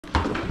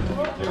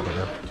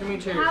Too many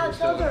chairs.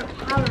 Those are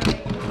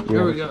Powerade.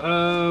 There we go.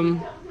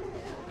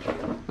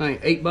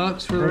 Like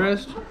 $8 for the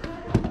rest,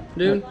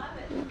 dude.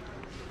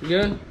 You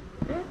good?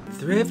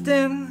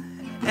 Thrifting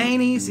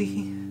ain't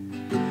easy.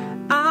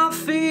 I'm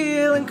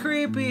feeling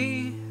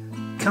creepy.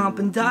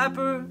 Comping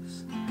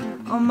diapers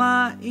on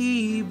my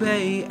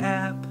eBay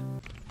app.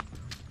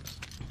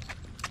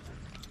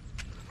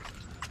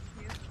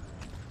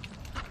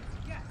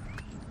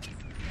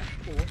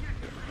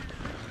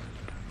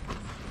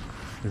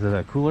 Is it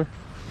a cooler?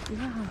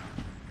 Yeah.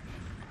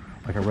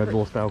 Like a Red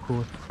Bull style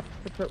cooler?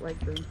 To put like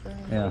drinks in.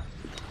 Yeah.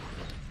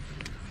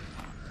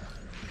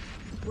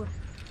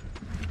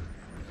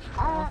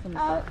 Awesome.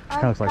 Kind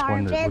of looks like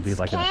one that would be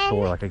like in a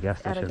store, like a gas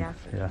station. At a gas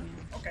station. Yeah.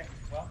 Okay.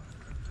 Well.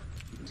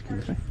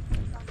 Excuse me.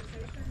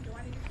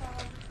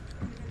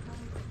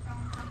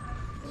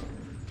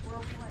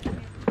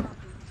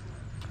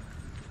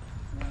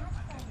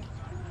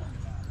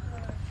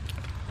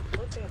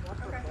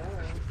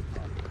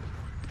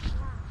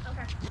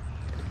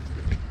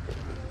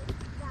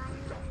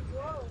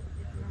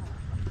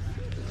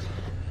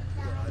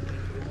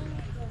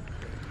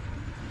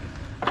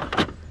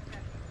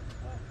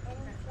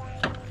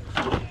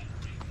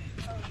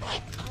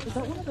 Is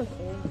that one of those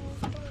old?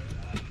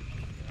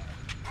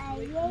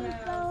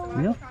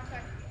 Yeah.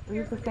 Is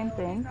it the same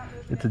thing?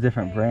 It's a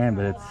different brand,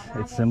 but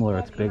it's similar.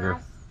 It's bigger.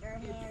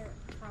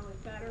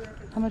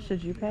 How much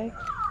did you pay?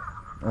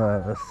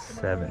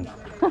 7.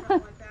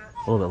 A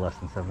little bit less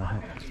than 7, I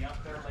think.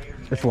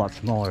 It's a lot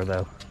smaller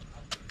though.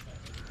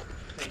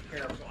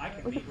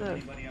 Look at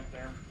this.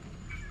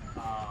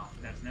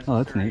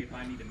 Oh, that's neat.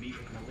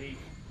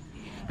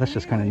 That's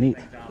just kind of neat.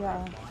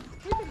 Yeah.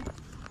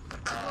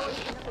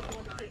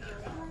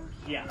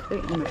 Yeah. They're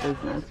in the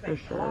business for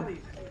sure.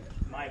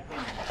 My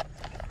opinion.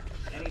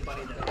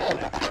 Anybody that has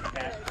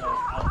cash flow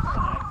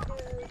outside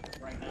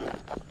right now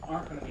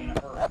aren't going to be in a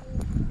hurry.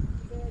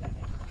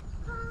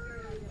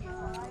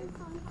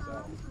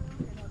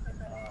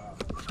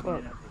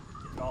 But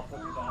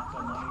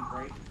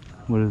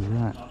What is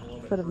that?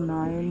 instead of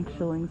 9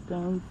 shilling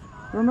stones.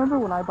 Remember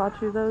when I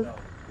bought you those?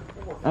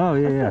 Oh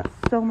yeah, yeah.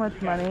 So much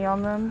money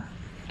on them.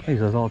 I use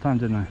those all the time,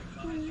 didn't I?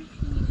 Do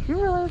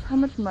you realize how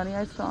much money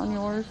I spent on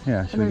yours?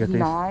 Yeah. Should we get these?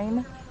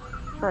 9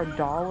 for $1.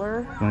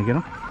 Want to get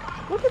them?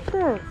 Look at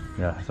this.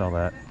 Yeah, I saw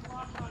that.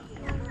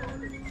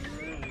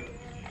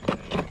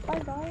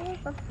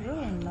 $5? That's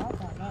really not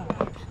that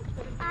bad.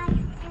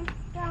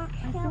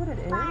 You see what it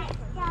is?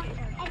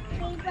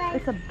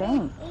 It's a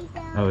bank.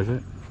 Oh, is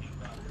it?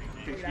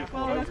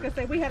 Well, I was going to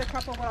say, we had a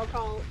couple what I'll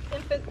call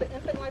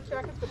infant life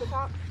jackets at the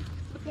top. To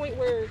the point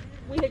where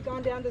we had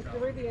gone down to the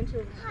Caribbean to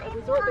a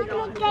resort that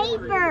was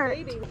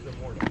baby.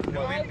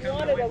 I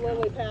wanted a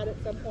lily pad at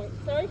some point.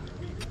 Sorry?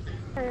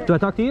 Do I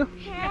talk to you?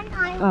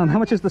 How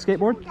much is the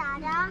skateboard?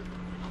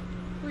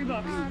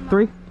 $3.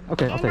 3?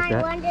 Okay, I'll take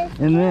that.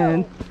 And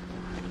then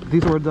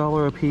these were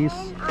 $1 a piece.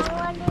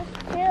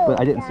 But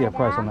I didn't see a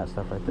price on that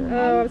stuff right there.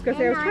 Oh, I was going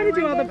to say, I was trying to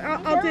do all the,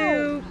 I'll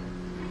do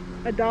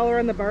 $1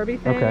 on the Barbie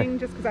thing, Okay.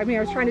 just because, I mean, I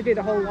was trying to do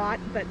the whole lot,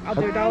 but I'll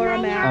do $1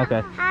 on that.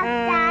 Okay.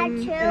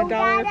 And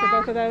 $1 for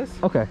both of those.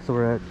 Okay, so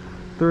we're at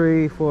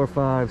 3, 4,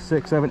 5,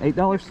 6, 7,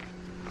 $8.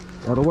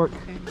 That'll work.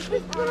 You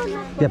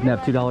happen to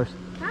have $2?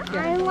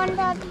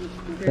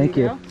 Thank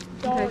you.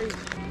 Okay.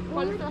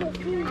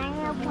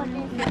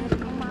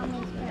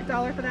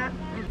 $1 for that?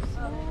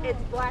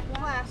 It's black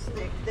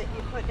plastic that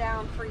you put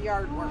down for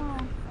yard work.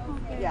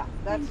 Yeah,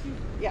 that's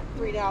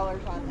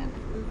 $3 on that.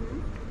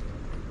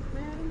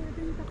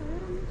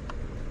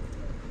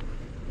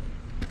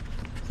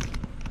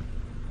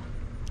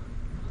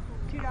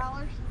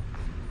 $2.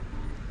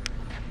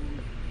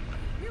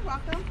 You're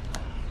welcome.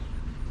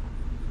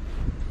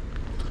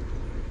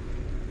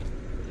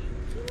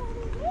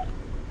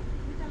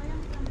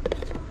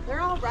 They're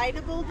all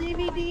writable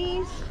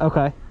DVDs.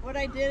 Okay. What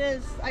I did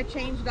is I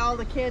changed all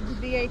the kids'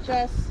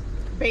 VHS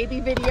baby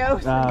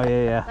videos. Oh,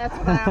 yeah, yeah. That's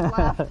what I have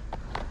left.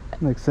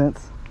 Makes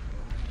sense.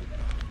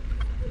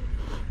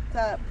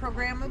 The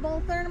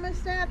programmable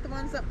thermostat, the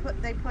ones that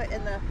they put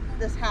in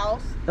this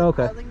house,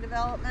 Okay. building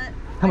development.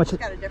 How much? I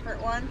just got a different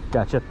one.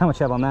 Gotcha. How much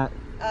you have on that?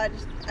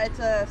 It's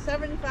a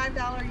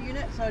 $75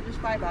 unit, so just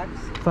 $5.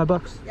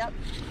 $5? Yep.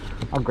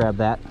 I'll grab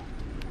that.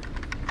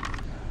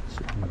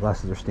 Shit, my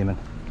glasses are steaming.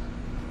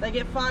 They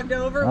get fogged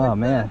over. Oh, with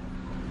man.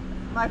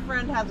 My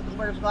friend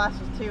wears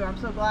glasses too. I'm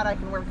so glad I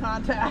can wear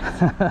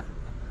contacts.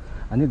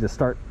 I need to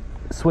start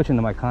switching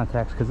to my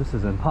contacts because this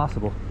is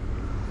impossible.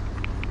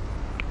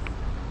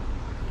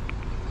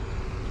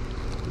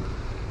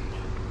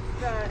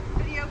 The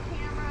video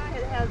camera,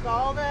 it has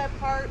all the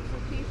parts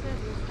and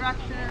pieces,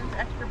 instructions,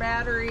 extra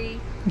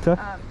battery. Okay.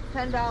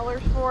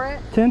 $10 for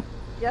it. 10?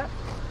 Yep.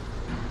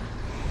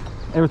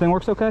 Everything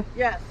works okay?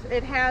 Yes,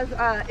 it has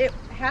a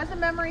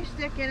memory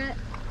stick in it,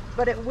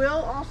 but it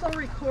will also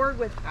record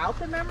without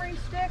the memory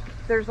stick.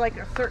 There's like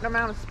a certain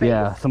amount of space.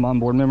 Yeah, some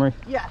onboard memory?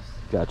 Yes.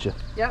 Gotcha.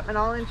 Yep, and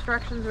all the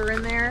instructions are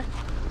in there.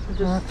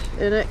 Just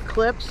in it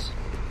clips.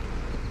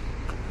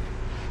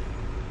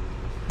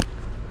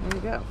 There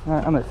you go. All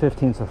right, I'm at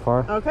 15 so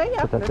far. Okay,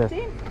 yeah, Put that there.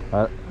 15.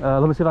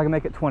 Let me see if I can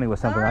make it 20 with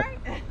something. All right.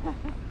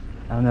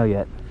 I don't know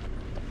yet.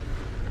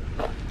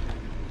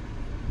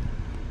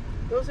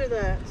 Those are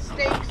the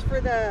stakes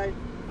for the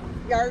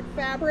yard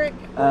fabric.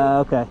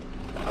 Okay.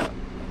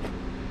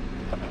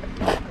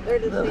 They're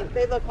the same,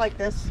 they look like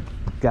this.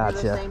 Gotcha.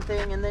 They're the same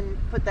thing, and then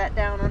put that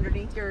down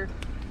underneath your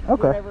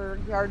whatever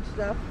yard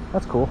stuff.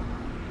 That's cool.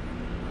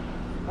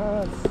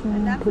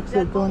 And that's a Looks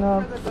like going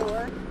deadbolt up. for the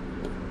door.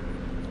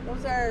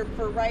 Those are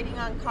for writing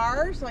on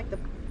cars, like the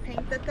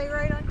paint that they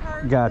write on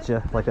cars.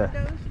 Gotcha. Like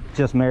a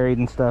just married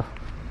and stuff.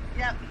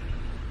 Yep.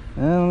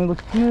 Let me look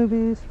at the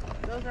movies.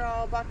 Those are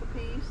all $1 a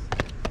piece.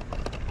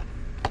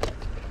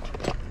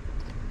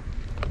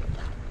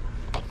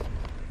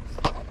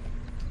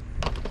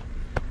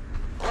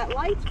 That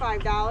light's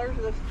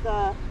 $5.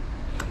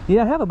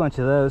 Yeah, I have a bunch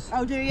of those.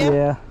 Oh, do you?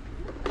 Yeah.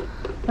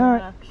 All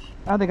right.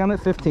 I think I'm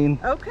at 15.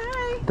 Okay.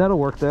 That'll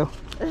work though.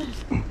 You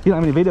don't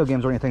have any video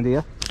games or anything, do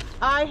you?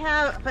 I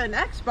have an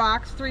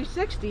Xbox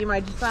 360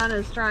 my son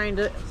is trying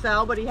to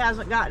sell, but he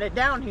hasn't gotten it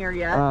down here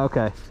yet.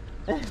 Okay.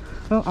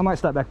 Well, I might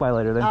stop back by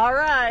later then. All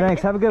right.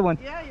 Thanks. Have a good one.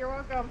 Yeah, you're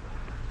welcome.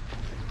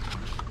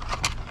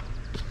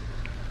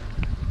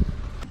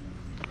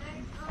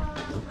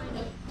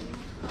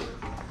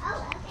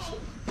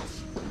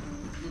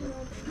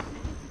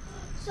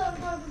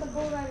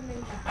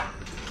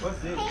 What's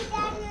this? Hey,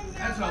 Dad,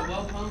 That's a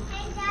well pump.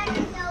 Hey, Dad,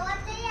 you know what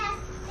they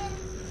asked in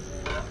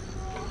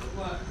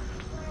What?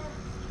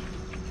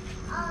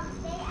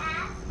 they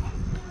asked if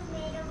you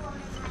made a one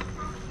of my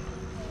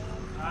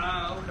customers.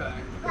 Ah, okay.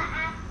 But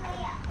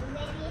actually,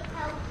 maybe it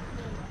helped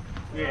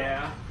me.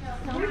 Yeah.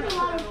 There's a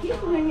lot of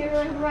people in here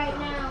right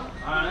now.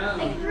 I know.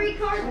 Like 3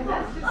 cars.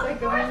 That's just like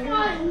going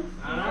on.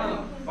 I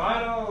know.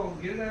 Fido,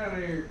 get out of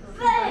here.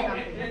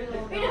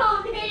 We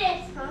don't need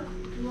it.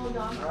 Hold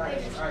on.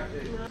 Alright,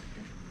 dude.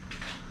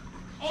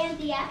 And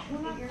the action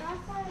figure.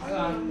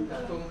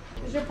 That's cool.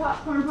 Does your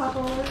popcorn pop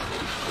over?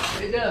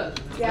 It does.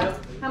 Yeah.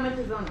 Yep. How much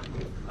is on it?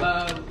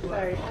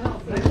 Sorry, I don't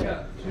see They've it. got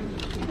 $2,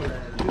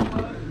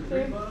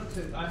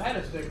 $3. I had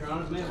a sticker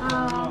on it, man.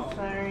 Oh,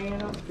 sorry, I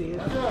don't see it.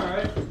 That's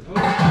alright.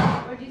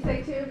 What'd you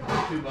say, 2?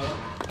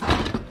 $2.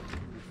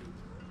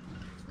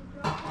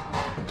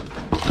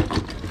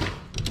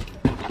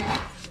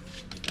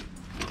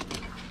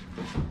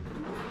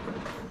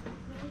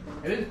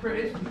 It is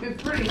pretty.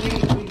 It's pretty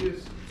neat.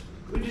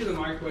 We do the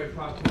microwave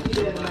popcorn. You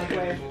do the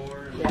microwave. More,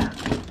 and Yeah.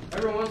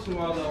 every once in a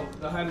while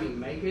they'll have me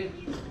make it,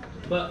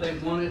 but they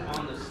want it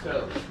on the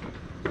stove.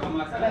 So I'm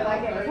like, They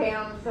like it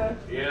cam, so.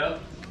 Yep.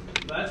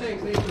 But I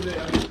think neat for the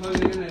plug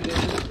it in and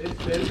it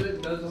spins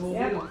it, does the whole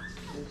Yep. deal.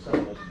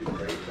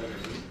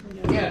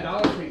 Yeah,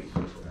 $1 piece.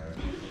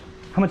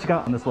 How much you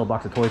got on this little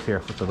box of toys here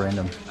with the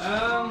random? Let's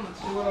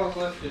see what else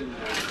left in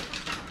there.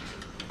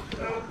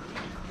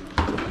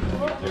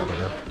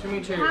 Too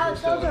many chairs and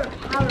Those are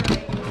stuff. Power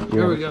Rangers.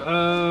 Here we go.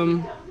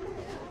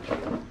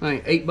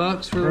 Like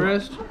 $8 for the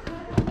rest,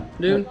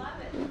 dude.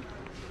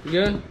 You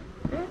good?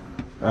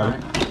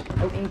 Alright.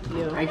 Thank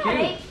you. Thank you.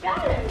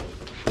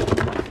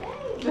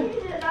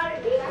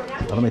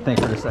 Let me think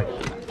for a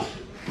second.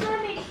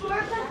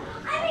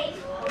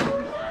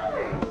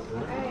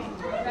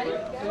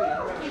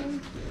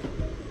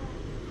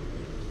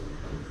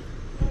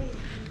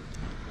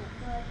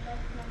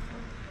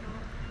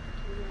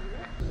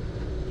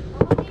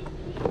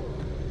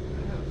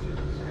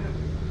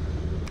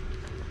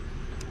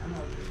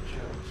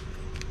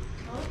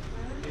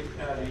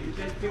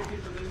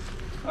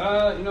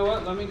 You know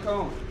what? Let me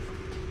call him.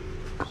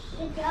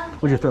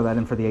 Would you throw that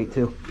in for the 8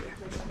 too?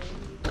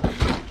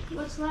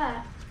 What's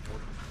that?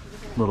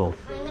 Little.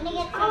 I'm gonna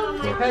get some of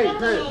my Hey,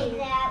 chicken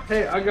eggs.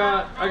 Hey, I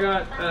got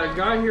a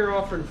guy here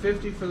offering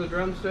 50 for the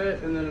drum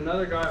set, and then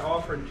another guy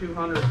offering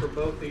 200 for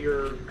both of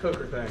your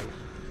cooker things.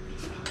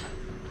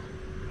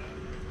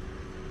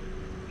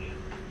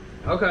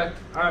 Okay.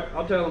 All right.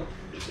 I'll tell him.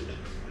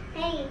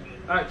 Hey.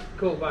 All right.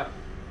 Cool. Bye.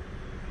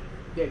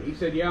 Yeah. You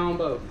said yeah on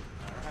both.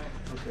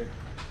 Okay.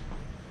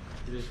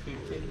 Just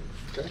 50.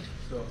 Okay.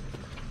 So.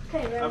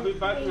 Okay, I'll be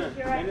back in a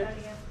minute.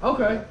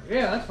 Okay.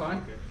 Yeah, that's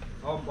fine.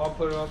 I'll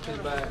put it off to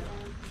the back.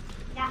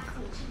 Got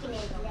some chicken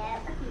eggs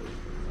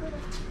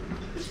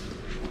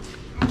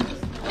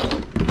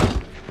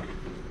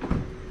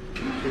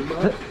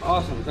left.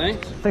 Awesome.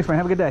 Thanks. Thanks, man.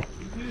 Have a good day.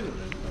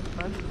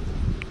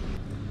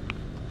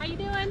 How you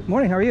doing?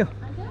 Morning. How are you?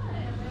 I'm good.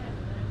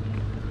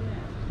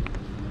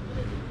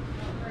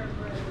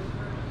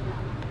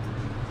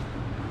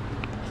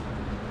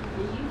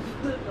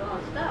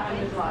 I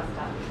just lost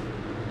stuff.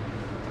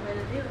 Where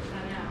the deal is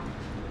not out.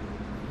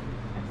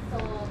 I've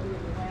sold it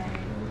away.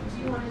 Do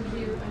you want to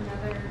do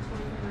another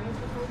 25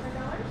 for $45?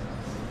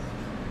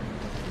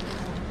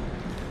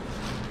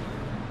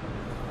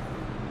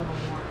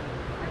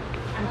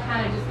 I'm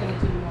kind of just going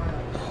to do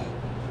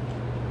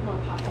more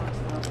popcorn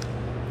stuff.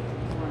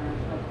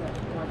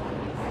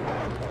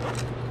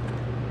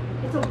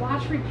 It's a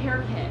watch repair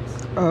kit.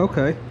 Oh,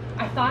 okay.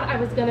 I thought I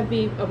was going to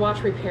be a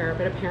watch repair,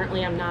 but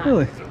apparently I'm not.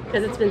 Really?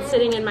 Because it's been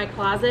sitting in my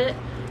closet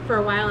for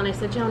a while, and I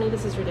said, Joni,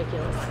 this is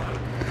ridiculous.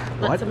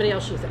 Let somebody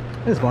else use it.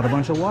 I just bought a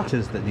bunch of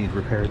watches that need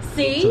repaired.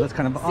 See? So that's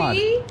kind of odd.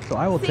 So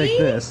I will take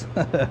this.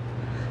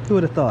 Who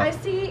would have thought? I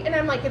see, and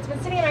I'm like, it's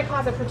been sitting in my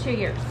closet for 2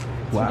 years.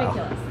 It's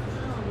ridiculous.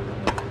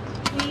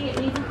 It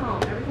needs a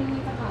home. Everything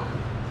needs a home.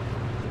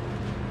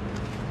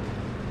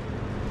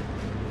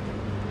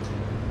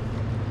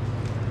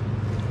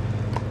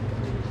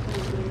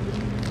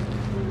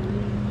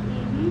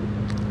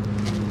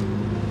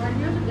 Right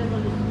here's a good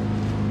one.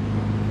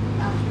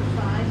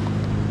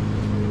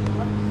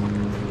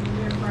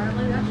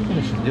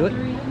 That should do it.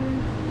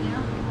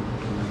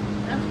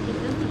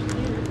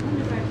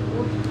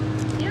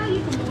 Yeah, you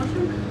can wash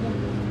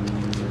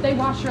them. They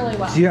wash really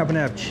well. Do you happen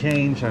to have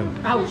change?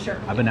 Oh, sure.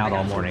 I've been out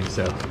all morning,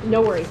 so.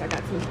 No worries, I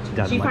got some.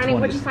 Got my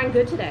What'd you 20s. find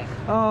good today?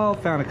 Oh,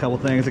 found a couple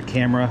things: a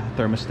camera,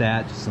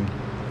 thermostat, just some,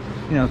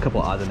 you know, a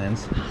couple odds and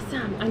ends.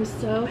 Awesome. I'm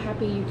so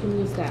happy you can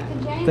use that.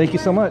 Thank you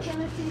so much. All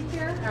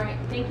right,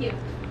 thank you.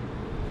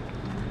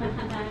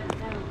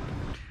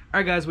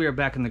 Alright guys, we are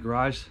back in the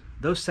garage.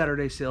 Those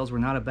Saturday sales were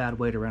not a bad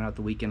way to round out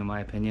the weekend in my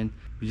opinion.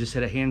 We just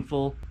hit a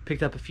handful,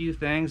 picked up a few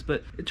things,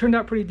 but it turned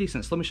out pretty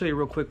decent. So let me show you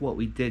real quick what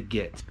we did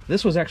get.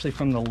 This was actually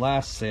from the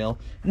last sale,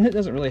 and it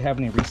doesn't really have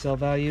any resale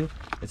value.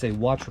 It's a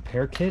watch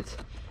repair kit,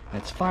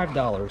 and it's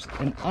 $5.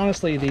 And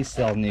honestly, these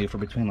sell new for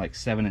between like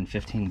 7 and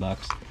 15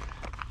 bucks.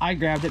 I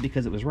grabbed it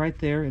because it was right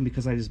there and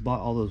because I just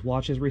bought all those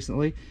watches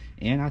recently,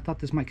 and I thought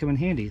this might come in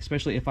handy,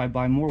 especially if I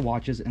buy more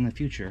watches in the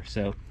future.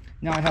 So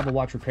now I have a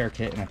watch repair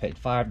kit and I paid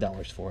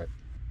 $5 for it.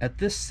 At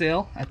this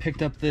sale, I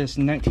picked up this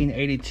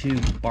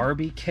 1982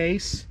 Barbie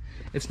case.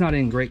 It's not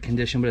in great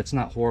condition, but it's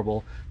not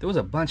horrible. There was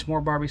a bunch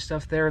more Barbie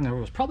stuff there, and there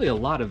was probably a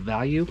lot of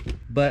value,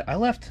 but I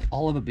left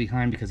all of it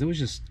behind because it was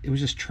just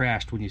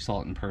trashed when you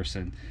saw it in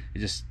person. It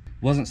just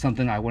wasn't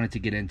something I wanted to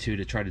get into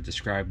to try to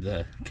describe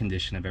the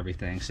condition of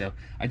everything. So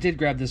I did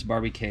grab this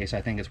Barbie case.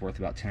 I think it's worth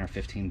about 10 or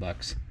 15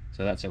 bucks.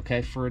 So that's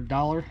okay for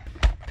 $1.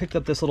 Picked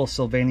up this little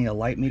Sylvania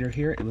light meter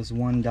here. It was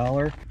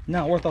 $1.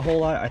 Not worth a whole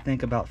lot. I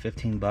think about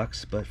 15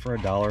 bucks, but for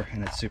 $1,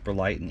 and it's super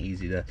light and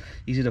easy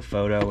to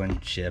photo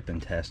and ship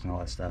and test and all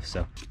that stuff.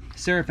 So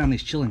Sarah found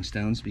these chilling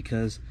stones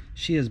because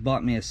she has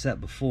bought me a set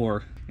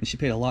before and she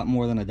paid a lot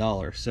more than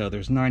 $1. So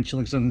there's 9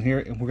 chilling stones in here,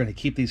 and we're going to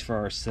keep these for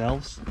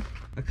ourselves.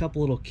 A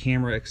couple little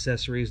camera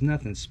accessories,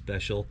 nothing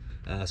special.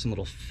 Some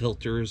little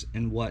filters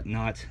and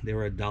whatnot. They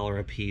were $1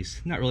 a piece.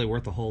 Not really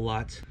worth a whole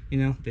lot. You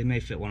know, they may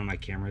fit one of my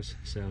cameras,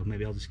 so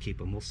maybe I'll just keep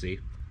them. We'll see.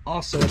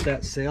 Also at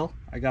that sale,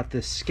 I got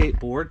this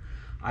skateboard.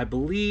 I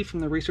believe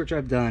from the research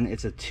I've done,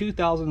 it's a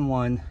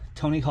 2001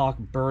 Tony Hawk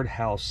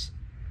Birdhouse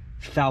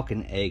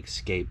Falcon Egg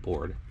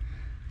skateboard.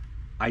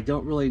 I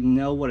don't really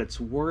know what it's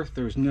worth.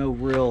 There's no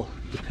real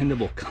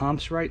dependable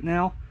comps right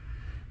now,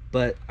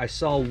 but I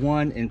saw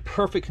one in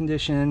perfect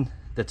condition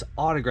that's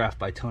autographed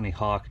by Tony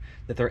Hawk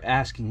that they're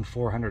asking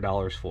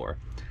 $400 for.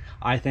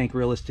 I think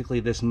realistically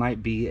this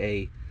might be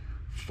a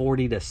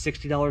 $40 to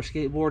 $60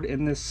 skateboard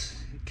in this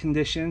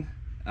condition.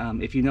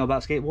 If you know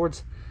about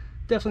skateboards,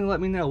 definitely let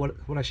me know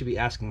what I should be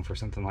asking for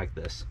something like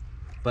this.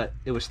 But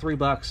it was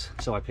 $3,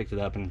 so I picked it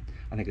up and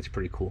I think it's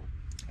pretty cool.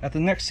 At the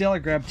next sale I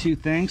grabbed 2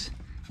 things.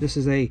 This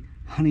is a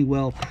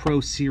Honeywell Pro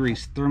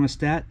Series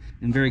thermostat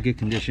in very good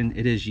condition.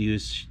 It is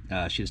used.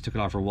 She just took it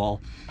off her wall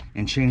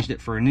and changed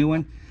it for a new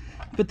one.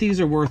 But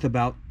these are worth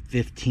about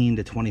 $15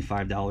 to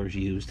 $25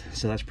 used,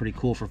 so that's pretty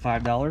cool for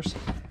 $5.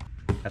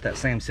 At that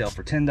same sale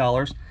for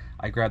 $10,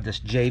 I grabbed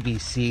this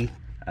JVC.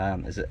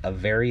 Is it a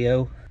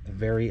Vario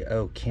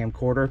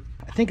camcorder?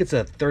 I think it's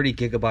a 30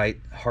 gigabyte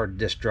hard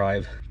disk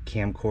drive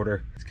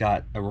camcorder. It's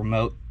got a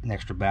remote, an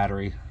extra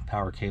battery,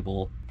 power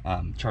cable,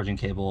 charging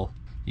cable,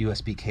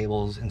 USB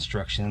cables,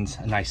 instructions,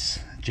 a nice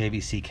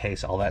JVC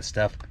case, all that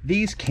stuff.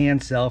 These can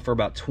sell for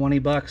about 20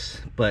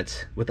 bucks,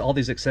 but with all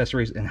these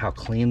accessories and how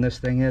clean this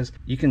thing is,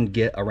 you can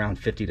get around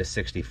 50 to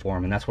 60 for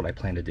them, and that's what I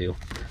plan to do.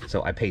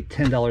 So I paid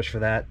 $10 for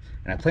that,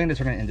 and I plan to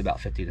turn it into about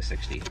 50 to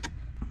 60.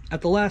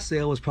 At the last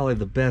sale was probably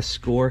the best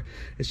score.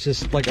 It's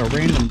just like a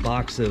random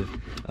box of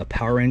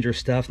Power Ranger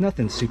stuff,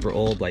 nothing super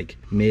old, like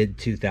mid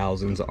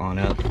 2000s on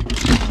up.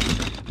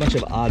 Bunch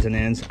of odds and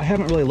ends. I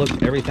haven't really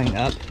looked everything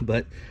up,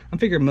 but I'm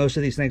figuring most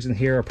of these things in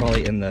here are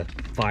probably in the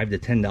 $5 to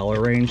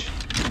 $10 range.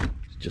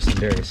 Just some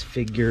various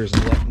figures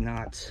and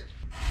whatnot.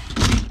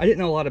 I didn't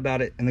know a lot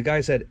about it, and the guy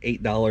said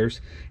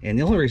 $8, and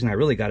the only reason I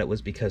really got it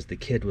was because the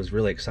kid was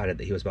really excited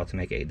that he was about to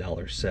make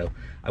 $8, so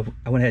I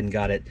went ahead and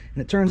got it.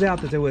 And it turns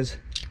out that there was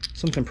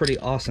something pretty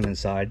awesome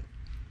inside.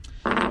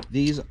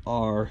 These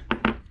are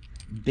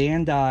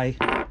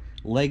Bandai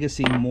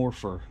Legacy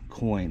Morpher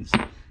coins.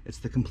 It's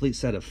the complete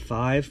set of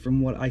 5 from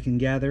what I can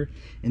gather,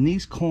 and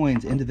these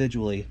coins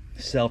individually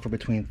sell for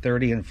between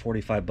 30 and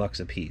 45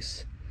 bucks a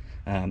piece.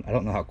 I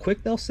don't know how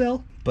quick they'll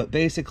sell, but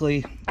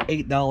basically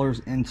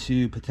 $8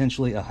 into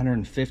potentially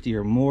 150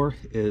 or more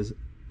is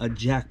a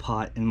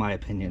jackpot in my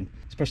opinion,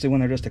 especially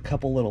when they're just a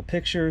couple little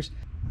pictures.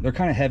 They're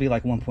kind of heavy,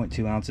 like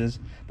 1.2 ounces,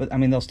 but I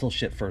mean, they'll still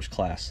ship first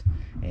class,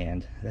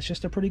 and that's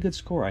just a pretty good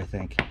score, I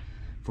think,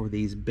 for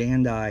these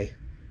Bandai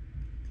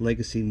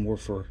Legacy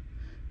Morpher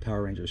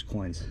Power Rangers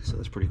coins, so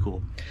that's pretty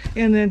cool.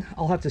 And then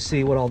I'll have to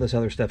see what all this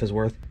other stuff is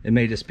worth. It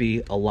may just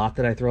be a lot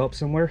that I throw up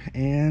somewhere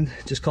and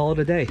just call it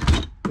a day,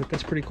 but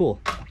that's pretty cool.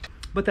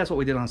 But that's what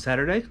we did on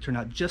Saturday. Turned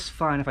out just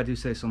fine, if I do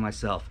say so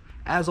myself.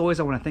 As always,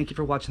 I want to thank you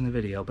for watching the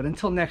video, but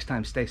until next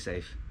time, stay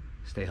safe,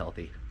 stay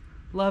healthy.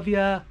 Love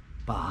ya,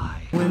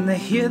 bye. When they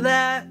hear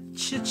that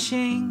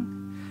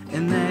cha-ching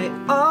and they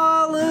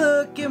all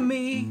look at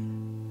me,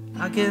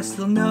 I guess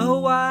they'll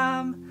know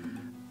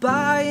I'm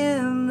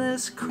buying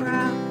this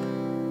crap.